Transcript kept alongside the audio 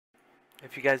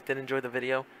If you guys did enjoy the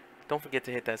video, don't forget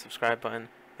to hit that subscribe button,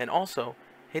 and also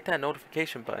hit that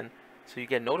notification button so you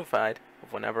get notified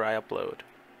of whenever I upload.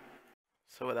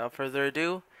 So without further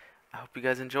ado, I hope you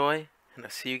guys enjoy, and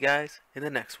I'll see you guys in the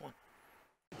next one.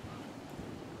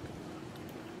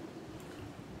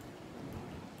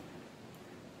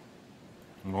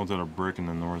 I'm going to the brick in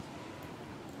the north.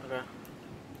 Okay.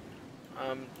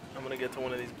 I'm gonna get to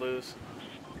one of these blues.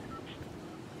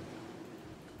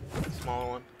 Smaller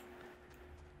one.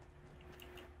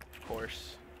 Of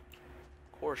course.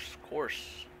 Course.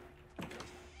 Okay,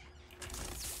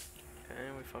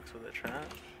 we fucks with the trap.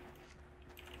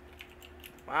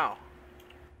 Wow.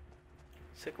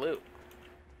 Sick loot.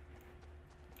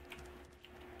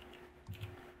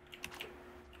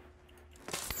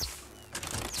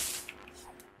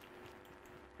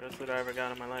 Best loot I ever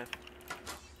got in my life.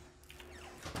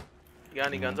 You got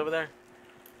any guns over there?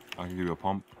 I can give you a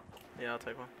pump. Yeah, I'll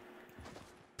take one.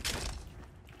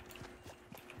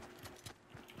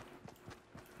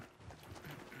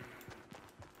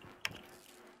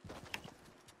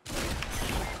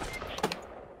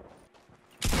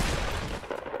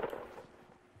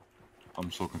 I'm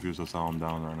so confused as to how I'm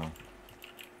down right now.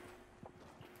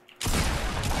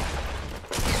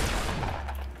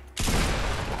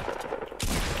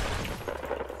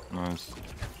 Nice.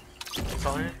 It's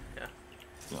all here? Yeah.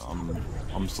 Yeah,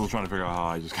 I'm still trying to figure out how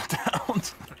I just got down.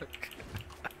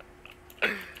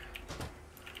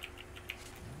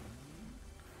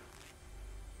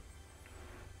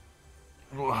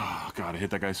 Oh, God, I hit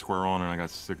that guy square on and I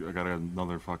got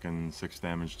another fucking 6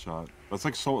 damage shot. That's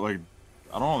like so like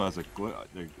I don't know, that's like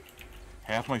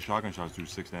half my shotgun shots do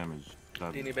 6 damage.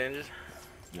 Do you need bandages?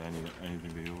 Yeah, I need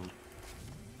anything to heal with.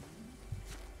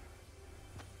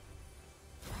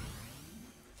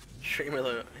 Streamer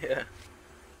loot, yeah.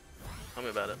 Tell me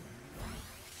about it.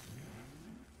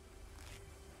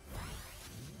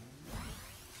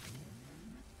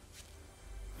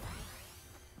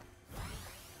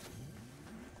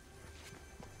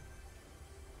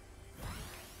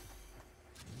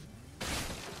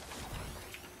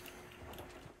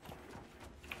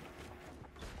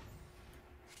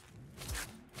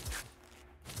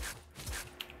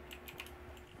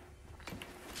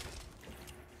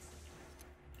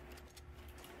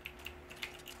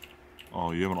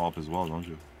 Oh, you have an AWP as well, don't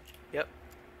you? Yep.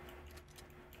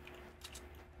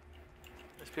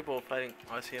 There's people fighting.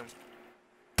 Oh, I see him.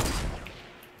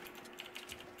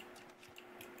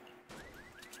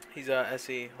 He's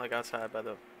SE, like outside by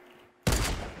the...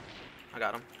 I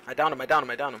got him. I downed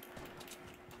him.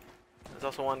 There's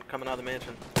also one coming out of the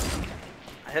mansion.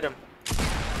 I hit him.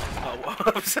 Oh,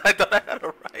 whoops. I thought I had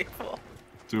a rifle.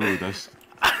 Dude, that's...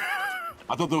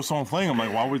 I thought there was someone playing. I'm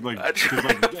like, why would like? Cause,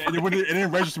 like it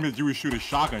didn't register me that you would shoot a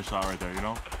shotgun shot right there, you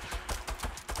know?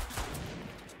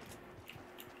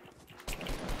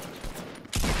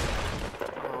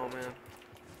 Oh man.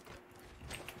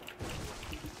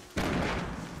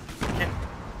 Can't.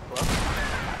 Hello?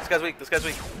 This guy's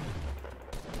weak.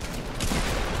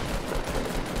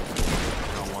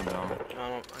 Got one down. I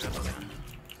got one down.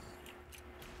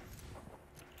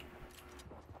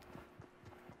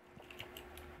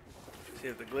 See,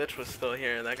 if the glitch was still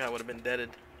here, that guy would have been deaded.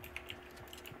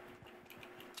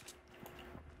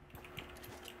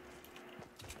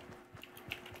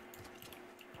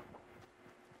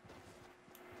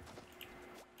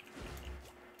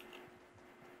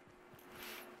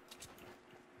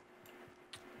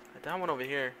 I downed one over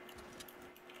here.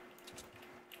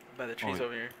 By the trees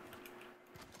over here.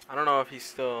 I don't know if he's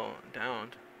still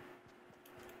downed.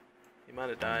 He might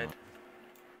have died.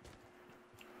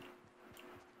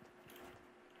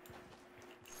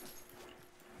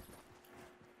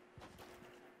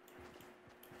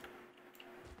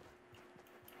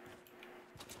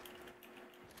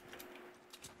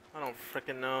 I don't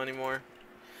frickin' know anymore.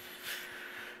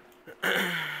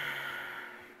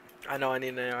 I know I need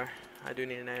an AR. I do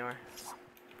need an AR.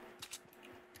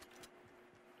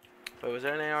 Wait, was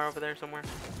there an AR over there somewhere?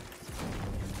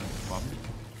 What?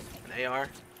 An AR?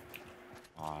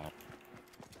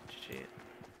 GG.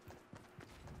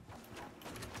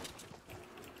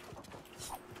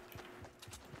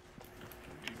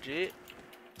 GG.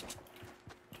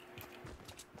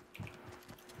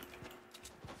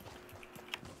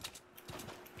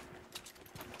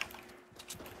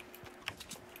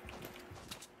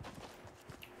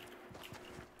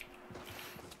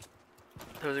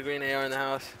 There's a green AR in the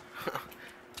house.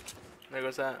 There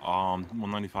goes that.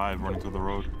 195 running through the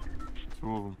road.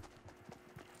 2 of them.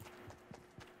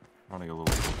 Running a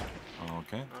little.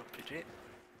 Okay. Oh, PG.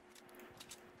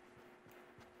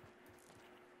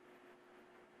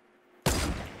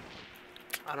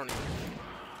 I don't even.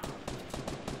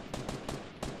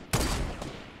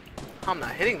 I'm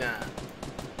not hitting that.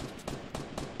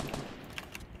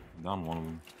 Down one of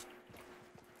them.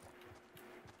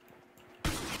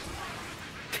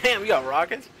 Damn, you got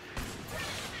rockets?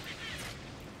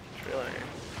 Really?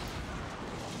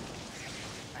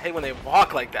 I hate when they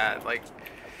walk like that. Like,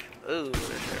 ooh,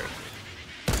 they're sure.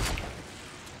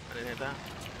 I didn't hit that.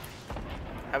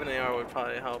 Having an AR would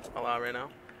probably help a lot right now.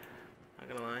 Not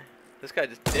gonna lie. This guy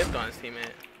just dipped on his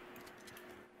teammate.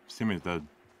 His teammate's dead.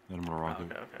 Hit him with a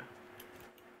rocket. Oh, okay.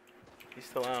 He's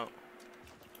still out.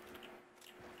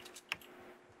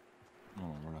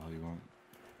 Oh, where the hell you went?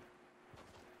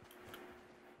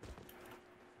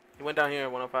 He went down here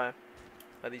at 105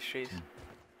 by these trees.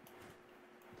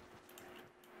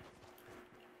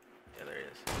 Yeah, there he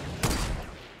is.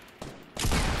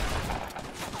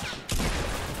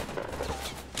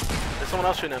 There's someone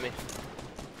else shooting at me.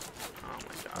 Oh my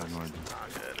god, this is not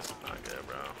good. This is not good,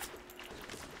 bro.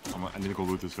 I need to go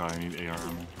loot this guy. I need AR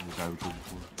ammo. This guy we killed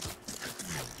before.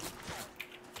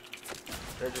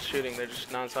 They're just shooting. They're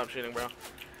just non-stop shooting, bro.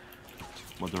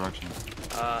 What direction?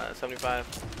 75.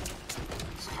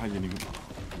 This guy didn't even...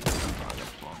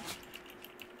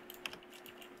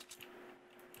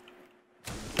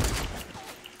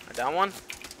 I down one.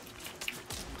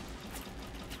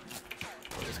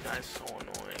 Oh, this guy's so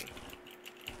annoying.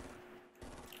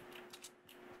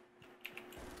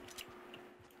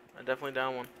 I definitely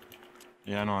down one.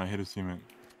 Yeah, I know. I hit his teammate.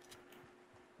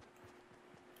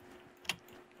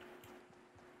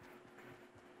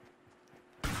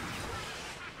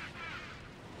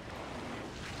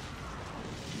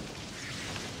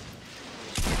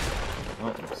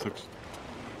 Oh, six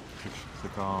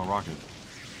rocket.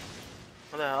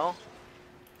 What the hell?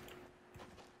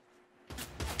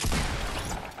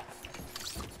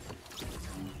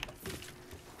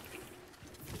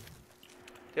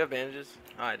 Do you have bandages?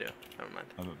 Oh, I do. Never mind.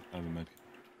 I have a med.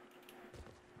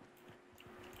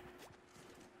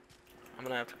 I'm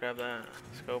gonna have to grab that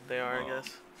scope they are, I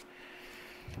guess.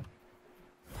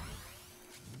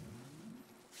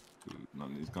 Dude,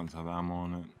 none of these guns have ammo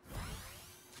on it.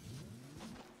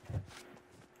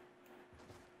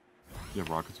 You have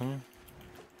rockets on you?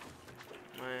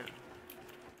 Man.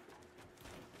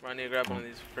 I need to grab one of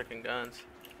these freaking guns.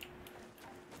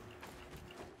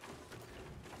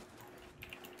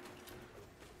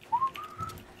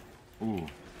 Ooh.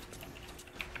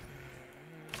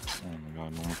 Oh my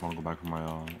god, I almost want to go back for my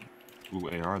blue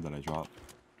AR that I dropped.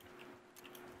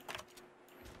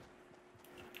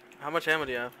 How much ammo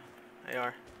do you have?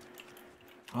 AR.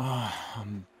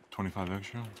 I'm 25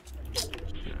 extra.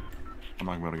 I'm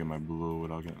not gonna be able to get my blue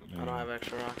without getting. I don't have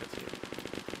extra rockets.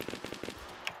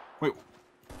 Wait.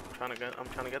 I'm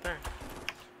trying to get there.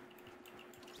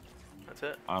 That's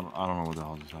it. I don't know what the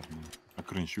hell just happened. I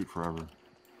couldn't shoot forever.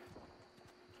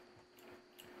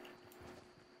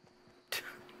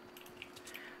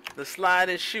 The slide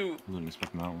and shoot. I wasn't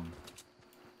expecting that one.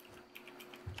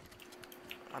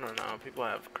 I don't know. People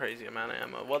have crazy amount of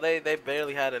ammo. Well, they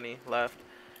barely had any left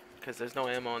because there's no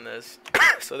ammo in this,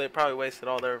 so they probably wasted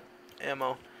all their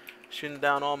ammo shooting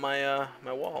down all my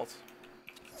my walls.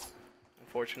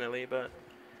 Unfortunately, but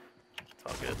it's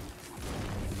all good.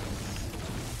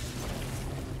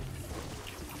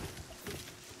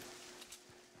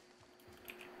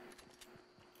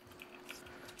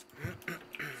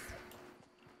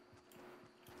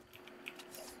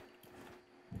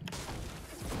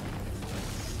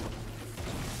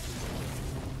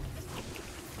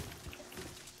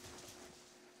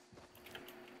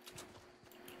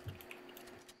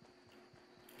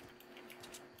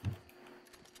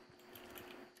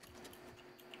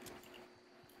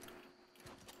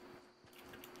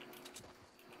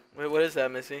 Wait, what is that,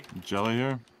 Missy? Jelly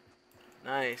here.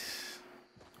 Nice.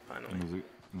 Finally. And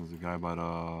there's a guy by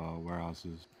the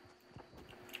warehouses.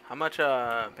 How much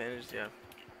bandages do you have?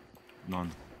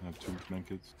 None. I have 2 med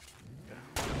kits.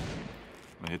 Okay.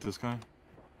 I hit this guy.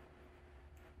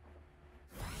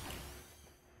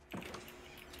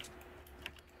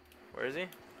 Where is he?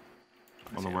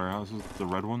 On the warehouses, the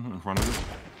red one in front of it.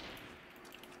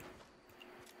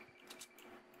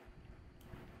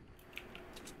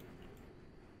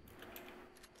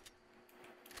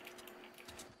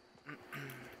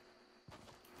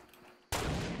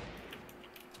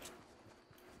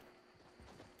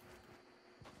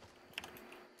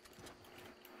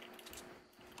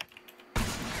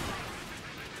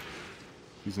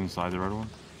 He's inside the red one.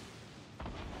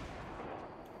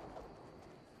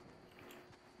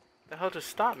 The hell just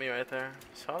stopped me right there?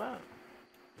 You saw that?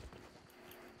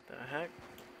 The heck?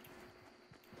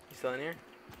 He's still in here?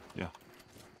 Yeah.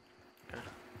 Okay.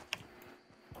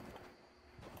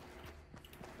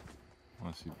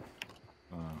 Let's see.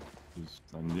 I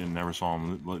never saw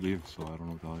him leave, so I don't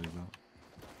know what the hell he's about.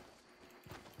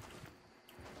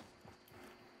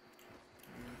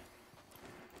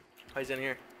 Oh, he's in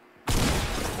here.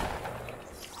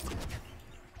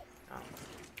 Oh.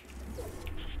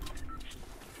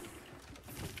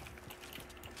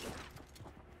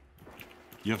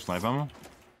 You have snipe ammo?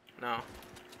 No.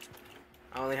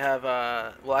 I only have,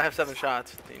 well, I have 7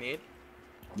 shots. Do you need?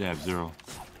 Yeah, I have 0.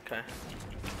 Okay.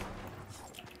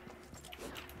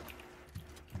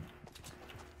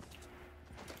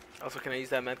 Also, can I use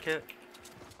that med kit?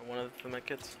 Or one of the med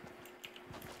kits?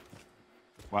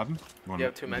 What happened? You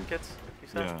have 2 med kits, you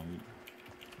said? Yeah.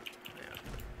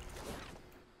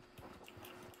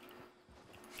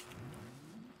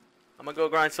 I'm gonna go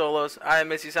grind solos. Alright,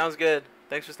 Missy, sounds good.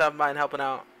 Thanks for stopping by and helping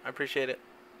out. I appreciate it.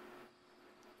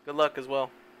 Good luck as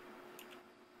well.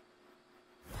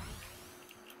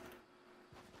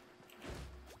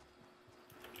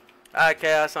 Alright,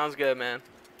 Chaos, sounds good, man.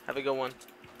 Have a good one.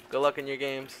 Good luck in your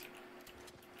games.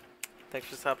 Thanks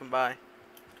for stopping by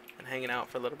and hanging out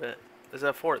for a little bit. There's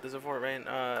a fort right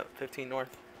in 15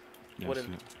 North. Yeah,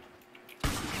 Wooden.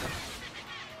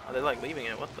 Oh, they're like leaving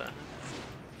it. What the?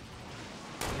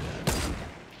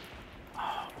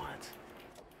 Oh, what?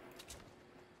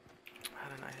 How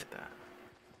did I hit that?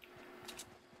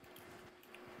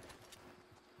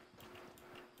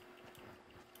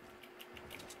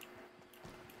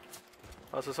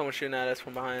 Oh, so someone's shooting at us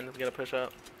from behind. We gotta push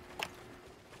up.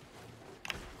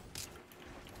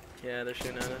 Yeah, they're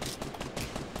shooting at us.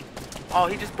 Oh,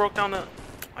 he just broke down the...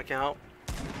 I can't help.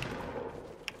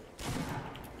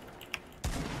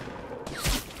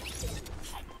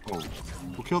 Oh,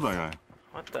 who killed that guy?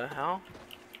 What the hell?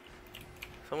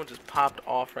 Someone just popped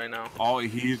off right now. Oh,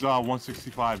 he's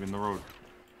 165 in the road.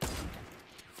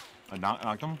 I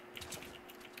knocked him?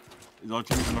 Is our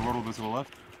team in the road a little bit to the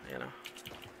left? You know.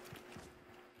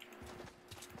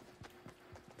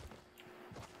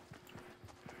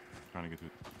 Trying to get to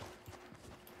it.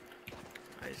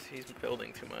 He's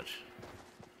building too much.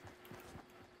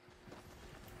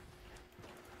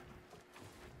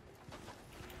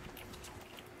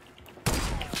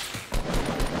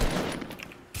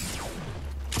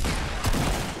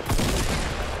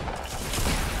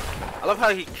 I love how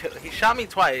he shot me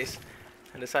twice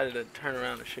and decided to turn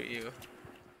around and shoot you.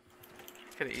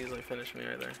 Could have easily finished me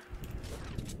right there.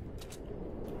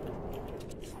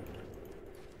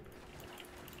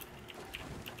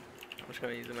 I'm just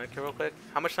gonna use the medkit real quick.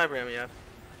 How much sniper ammo you have?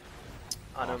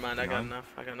 Oh, never mind. I got enough.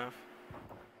 I got enough.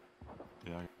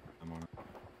 Yeah, I'm on it.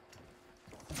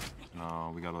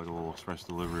 No, we got like a little express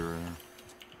delivery right here.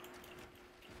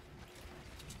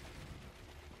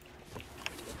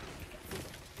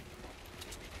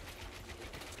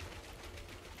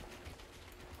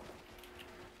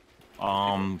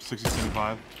 Oh.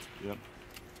 6075. Yep.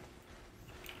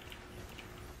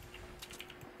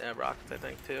 They have rockets, I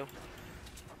think, too.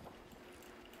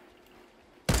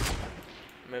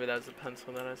 Maybe that was the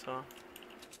pencil that I saw.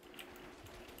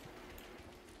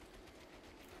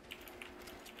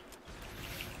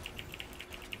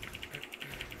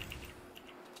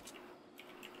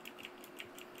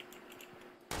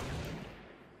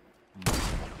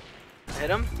 Hit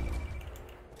him.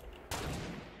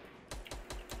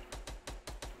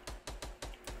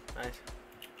 Nice.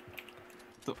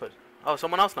 Oh,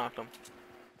 someone else knocked him.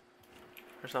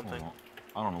 Or something. Oh,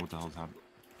 I don't know what the hell's happening.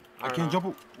 I don't can't know.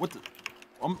 jump. What the?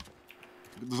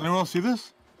 Does anyone else see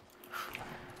this?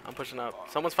 I'm pushing up.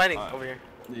 Someone's fighting over here.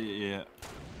 Yeah.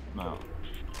 No.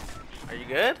 Are you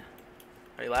good?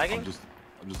 Are you lagging? I'm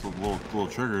just a little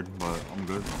triggered, but I'm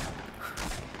good.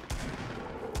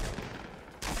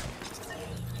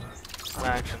 On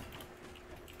action.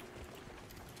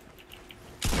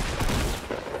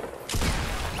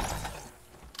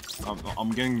 I'm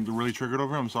getting really triggered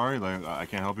over here. I'm sorry. Like I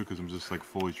can't help you because I'm just like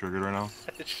fully triggered right now.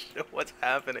 What's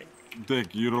happening?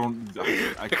 Dick, you don't.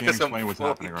 I can't explain what's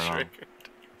happening right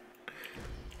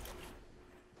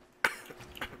now.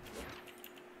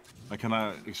 I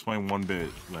cannot explain one bit,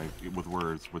 like, with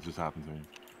words, what just happened to me.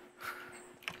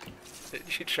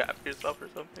 Did you trap yourself or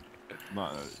something? No,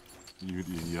 you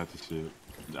have to see it.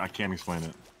 I can't explain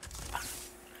it.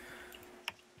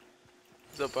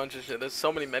 There's a bunch of shit. There's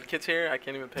so many medkits here, I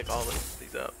can't even pick all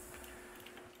these up.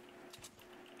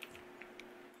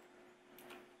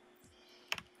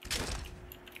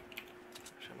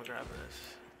 I'm gonna grab this.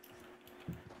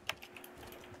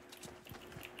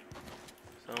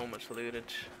 So much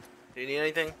lootage. Do you need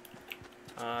anything?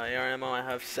 AR ammo, I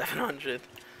have 700.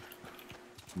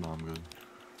 No, I'm good.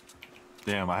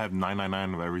 Damn, I have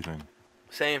 999 of everything.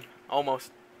 Same,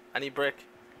 almost. I need brick.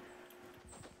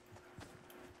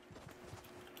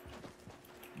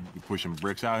 You pushing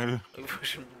bricks out here? I'm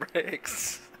pushing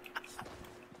bricks.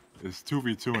 It's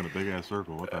 2v2 in a big ass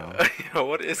circle. What the hell? Yo,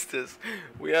 what is this?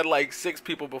 We had like 6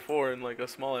 people before in like a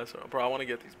small ass circle. Bro, I want to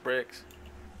get these bricks.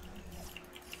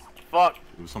 Fuck.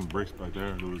 There was some bricks back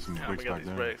there. There was some bricks back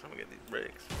there. I'm gonna get these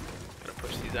bricks. I'm gonna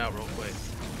push these out real quick.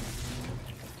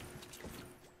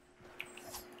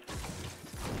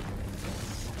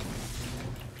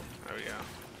 There we go.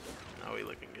 Now we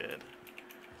looking good.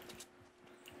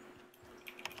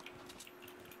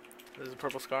 This is a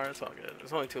purple scar. It's all good.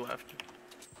 There's only 2 left.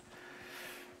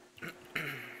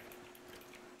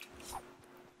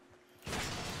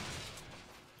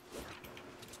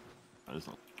 I just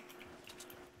don't.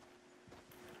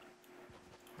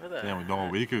 Damn, no,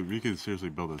 we could seriously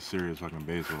build a serious fucking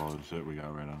base with all the shit we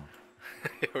got right now.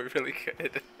 we really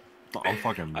could. I'm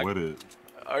fucking with it.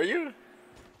 Are you?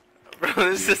 Bro,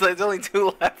 this is like, there's only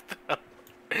 2 left.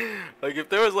 Like, if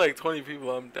there was like 20 people,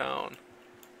 I'm down.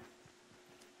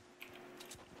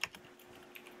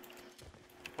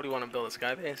 What do you want to build, a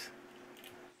skybase?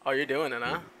 Oh, you're doing it,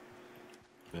 huh?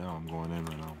 Yeah, I'm going in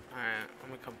right now. Alright, I'm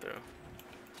gonna come through.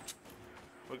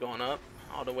 We're going up,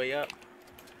 all the way up.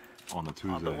 On the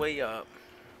Tuesday. All the way up.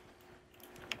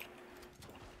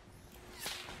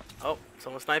 Oh,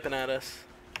 someone's sniping at us.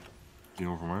 Do you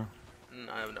know from where?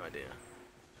 I have no idea.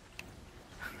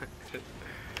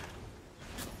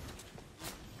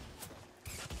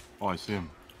 Oh, I see him.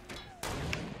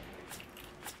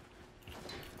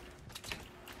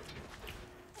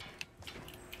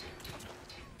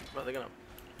 Bro, they're gonna...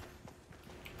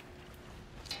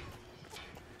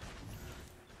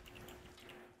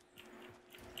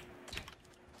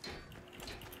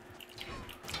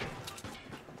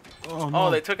 Oh, no.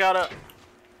 Oh, they took out a...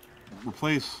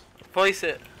 Replace. Place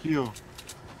it. Heal.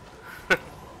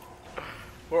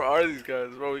 Where are these guys?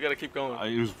 Bro, we gotta keep going. I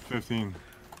used 15.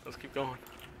 Let's keep going.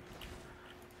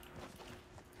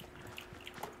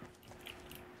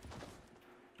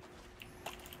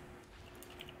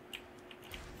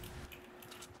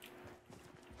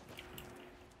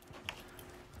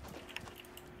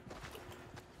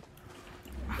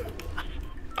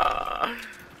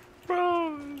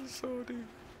 Bro, this is so deep.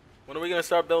 When are we gonna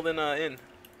start building in?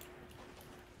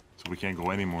 So we can't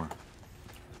go anymore.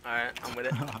 Alright, I'm with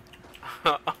it.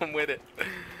 I'm with it.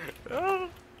 Oh.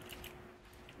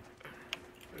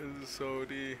 This is so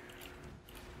deep.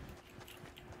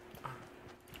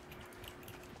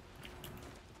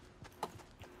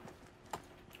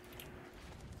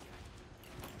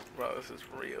 Bro, this is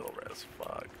real as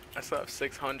fuck. I still have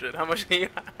 600. How much do you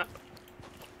have?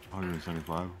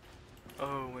 175.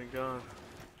 Oh my god.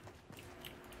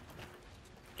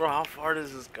 Bro, how far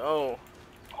does this go?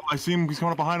 Oh, I see him. He's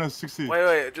coming up behind us. 60.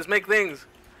 Wait, just make things.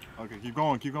 Okay, keep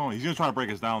going, keep going. He's gonna try to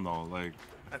break us down though. Like,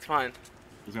 That's fine.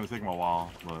 it's gonna take him a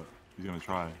while, but he's gonna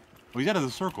try. Oh, he's out of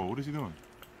the circle. What is he doing?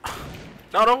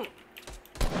 No, don't.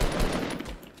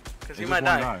 Because he There's might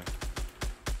just one die. guy.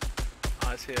 Oh,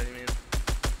 I see what you mean.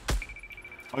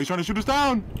 Oh, he's trying to shoot us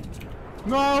down.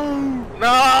 No!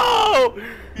 No!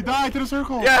 He died to the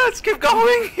circle. Yes, keep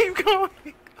going, keep going.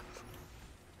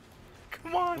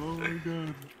 Come on. Oh my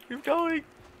god. Keep going.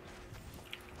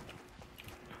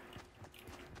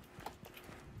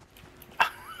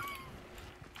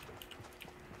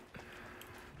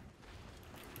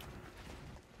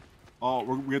 Oh,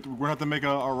 we're gonna have to make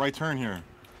a right turn here.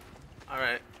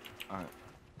 Alright. Alright.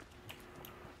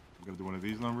 We're gonna do one of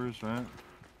these numbers, right?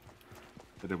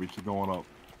 And then we keep going up.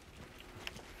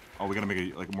 Oh, we gotta make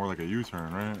it more like a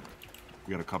U-turn, right?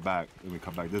 We gotta cut back. Then we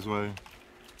cut back this way.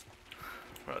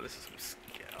 Bro, this is some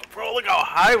skill. Bro, look how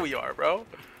high we are, bro.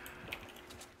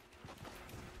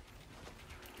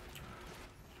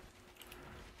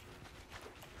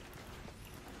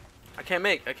 I can't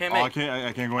make. Oh, I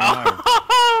can't go any higher.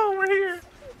 Oh, we're here.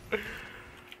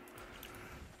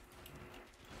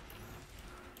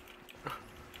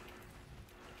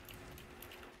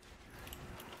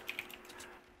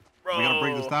 Bro. We gotta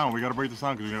break this down. We gotta break this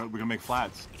down because we're gonna make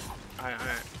flats. Alright.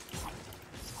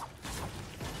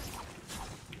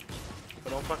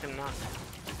 But don't fucking knock.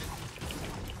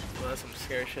 Well, that's some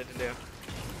scary shit to do.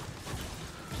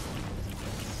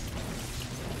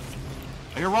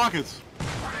 I hear rockets.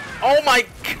 Oh my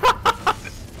god!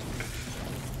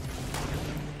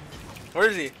 Where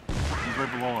is he? He's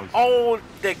right below us. Oh,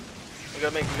 dick. We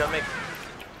gotta make.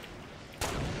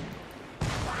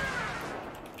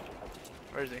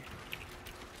 Where is he?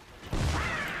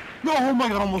 No, oh my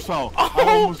god, I almost fell. Oh. I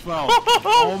almost fell.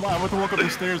 Oh my, I went to walk up the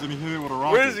stairs and he hit it with a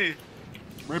rocket. Where is he?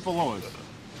 Right below us.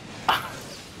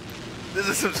 This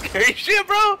is some scary shit,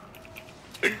 bro.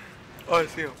 Oh, I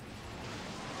see him.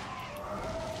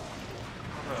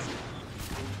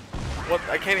 What?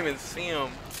 I can't even see him.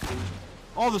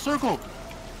 Oh, the circle.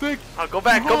 Thick. Oh, go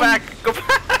back, go back, go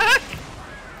back.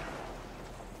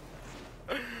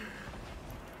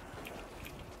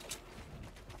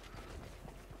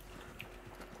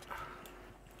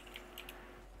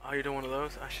 Oh, you're doing one of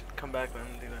those? I should come back then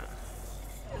and do that.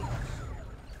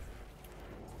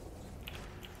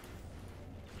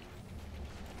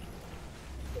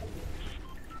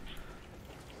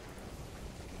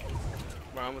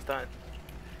 Bro, I almost died.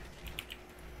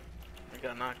 I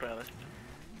got knocked rather.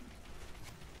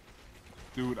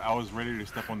 Dude, I was ready to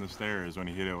step on the stairs when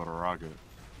he hit it with a rocket.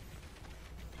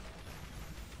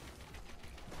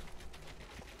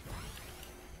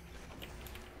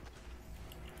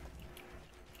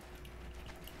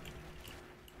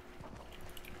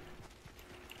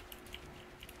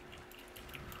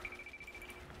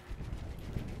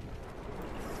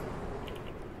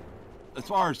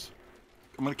 It's ours.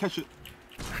 I'm gonna catch it.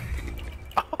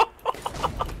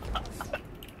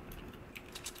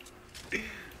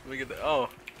 Let me get the. Oh.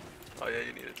 Oh, yeah,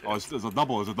 you need it too. Oh, it's a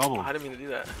double. It's a double. Oh, I didn't mean to do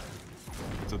that.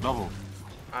 It's a double.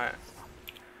 Alright.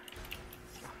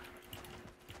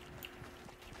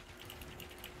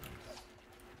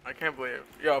 I can't believe it.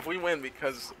 Yo, if we win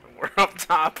because we're up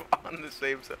top on the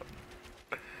save zone.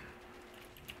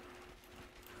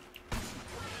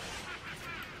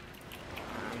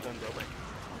 I'm done building.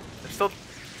 There's still.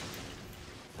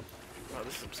 Oh,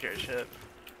 this is some scary shit.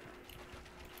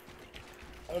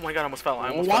 Oh my god, I almost fell. I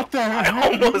almost what fell. the heck? I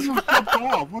almost fell.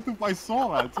 Off. What if I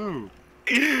saw that too?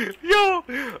 Yo!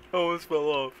 I almost fell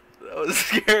off. That was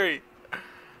scary.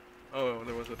 Oh,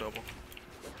 there was a double.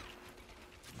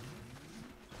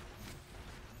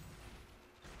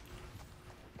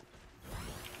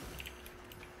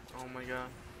 Oh my god.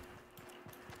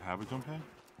 Have a jump pad?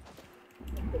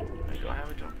 Do I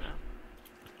have a jump pad?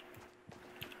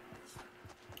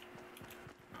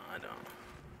 No, I don't.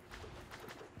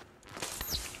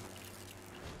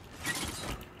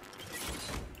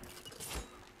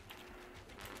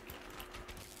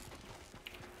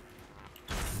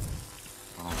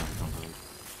 I don't have a jump pad.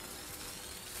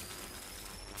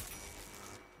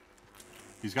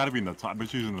 He's got to be in the tunnel. I bet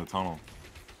he's in the tunnel.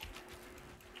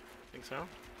 Think so?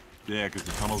 Yeah, because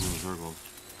the tunnel's in the circle.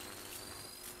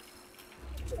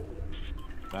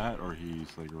 That or he's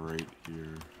like right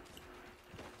here.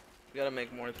 We gotta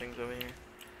make more things over here.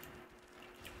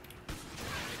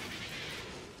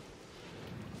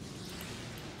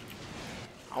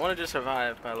 I wanna just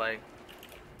survive by like...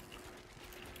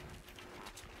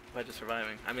 by just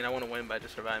surviving. I mean, I wanna win by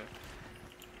just surviving.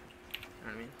 You know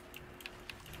what I mean?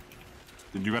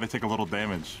 Then you gotta take a little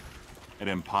damage and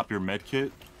then pop your med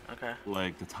kit. Okay.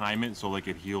 Like to time it so like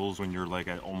it heals when you're like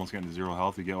at almost getting to 0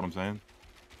 health. You get what I'm saying?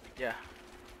 Yeah.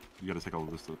 You gotta take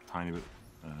just a tiny bit.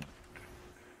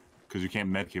 Because you can't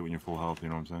med kit when you're full health, you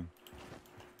know what I'm saying?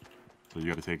 So you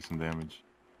gotta take some damage.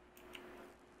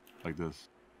 Like this.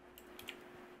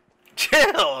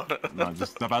 Chill! No,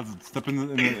 just step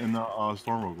in the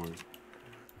storm real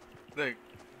quick.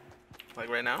 Like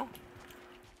right now?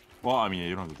 Well, I mean, yeah,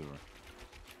 you don't have to do it.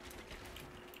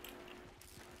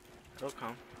 It'll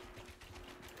come.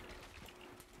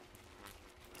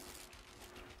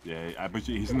 Yeah, I bet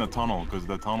you he's in the tunnel because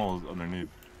the tunnel is underneath.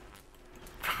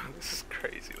 This is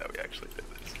crazy that we actually did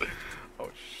this. Oh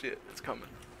shit, it's coming.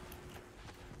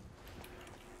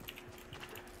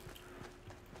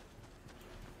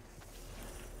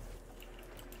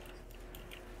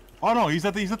 Oh no, he's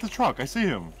at the truck. I see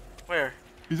him. Where?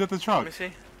 He's at the truck. Let me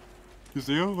see. You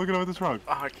see him? Look at him at the truck.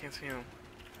 Oh, I can't see him.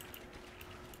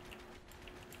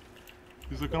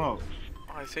 He's looking up.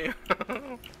 Oh, I see him.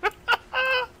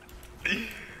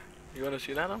 You wanna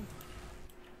shoot at him?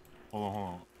 Hold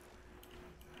on.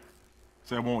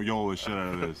 Say I won't YOLO the shit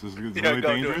out of this. This is Yeah, really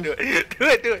go, dangerous. Do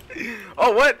it.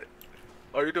 Oh, what?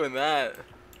 Oh, you're doing that.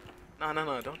 No,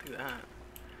 don't do that.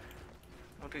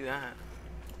 Don't do that.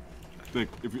 Dick,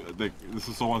 this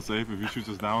is so unsafe. If he shoots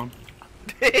us down.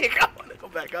 Dick, I wanna go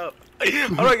back up. I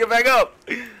wanna get back up.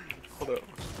 Hold up.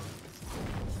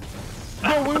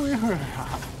 No, wait.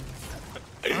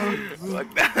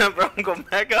 Like that, bro. I'm going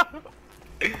back up.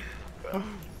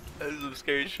 This is some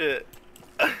scary shit.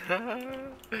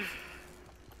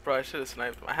 Bro, I should have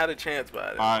sniped him. I had a chance, but I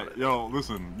didn't want it. Yo,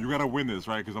 listen. You gotta win this,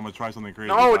 right? Because I'm gonna try something crazy.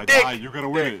 No, if I Dick. die, you gotta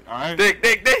win it, alright? Dick,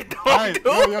 don't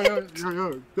do it.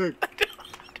 Yo, Dick.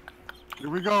 Here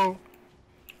we go.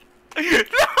 No!